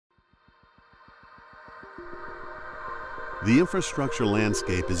The infrastructure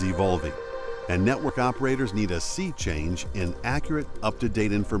landscape is evolving, and network operators need a sea change in accurate,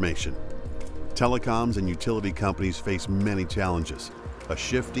 up-to-date information. Telecoms and utility companies face many challenges: a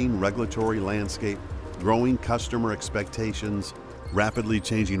shifting regulatory landscape, growing customer expectations, rapidly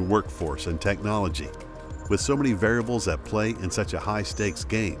changing workforce and technology. With so many variables at play in such a high-stakes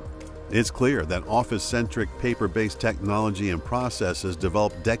game, it's clear that office-centric, paper-based technology and processes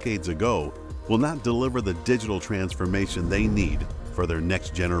developed decades ago will not deliver the digital transformation they need for their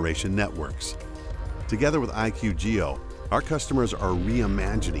next-generation networks. Together with IQGeo, our customers are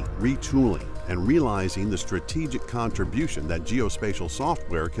reimagining, retooling, and realizing the strategic contribution that geospatial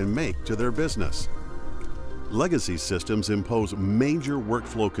software can make to their business. Legacy systems impose major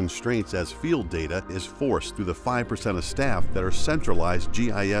workflow constraints as field data is forced through the 5% of staff that are centralized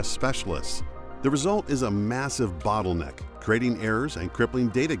GIS specialists. The result is a massive bottleneck, creating errors and crippling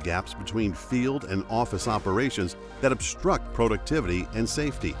data gaps between field and office operations that obstruct productivity and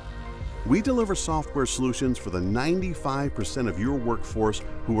safety. We deliver software solutions for the 95% of your workforce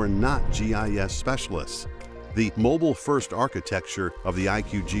who are not GIS specialists. The mobile-first architecture of the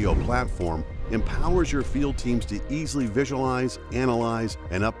IQGeo platform empowers your field teams to easily visualize, analyze,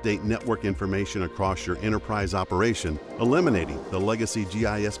 and update network information across your enterprise operation, eliminating the legacy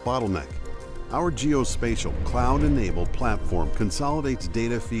GIS bottleneck. Our geospatial, cloud-enabled platform consolidates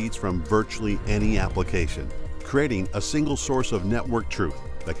data feeds from virtually any application, creating a single source of network truth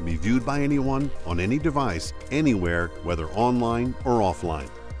that can be viewed by anyone, on any device, anywhere, whether online or offline.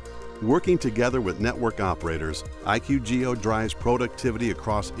 Working together with network operators, IQGeo drives productivity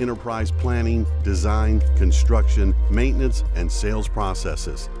across enterprise planning, design, construction, maintenance, and sales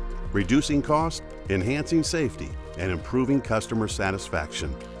processes, reducing cost, enhancing safety, and improving customer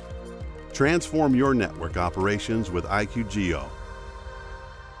satisfaction. Transform your network operations with IQGeo.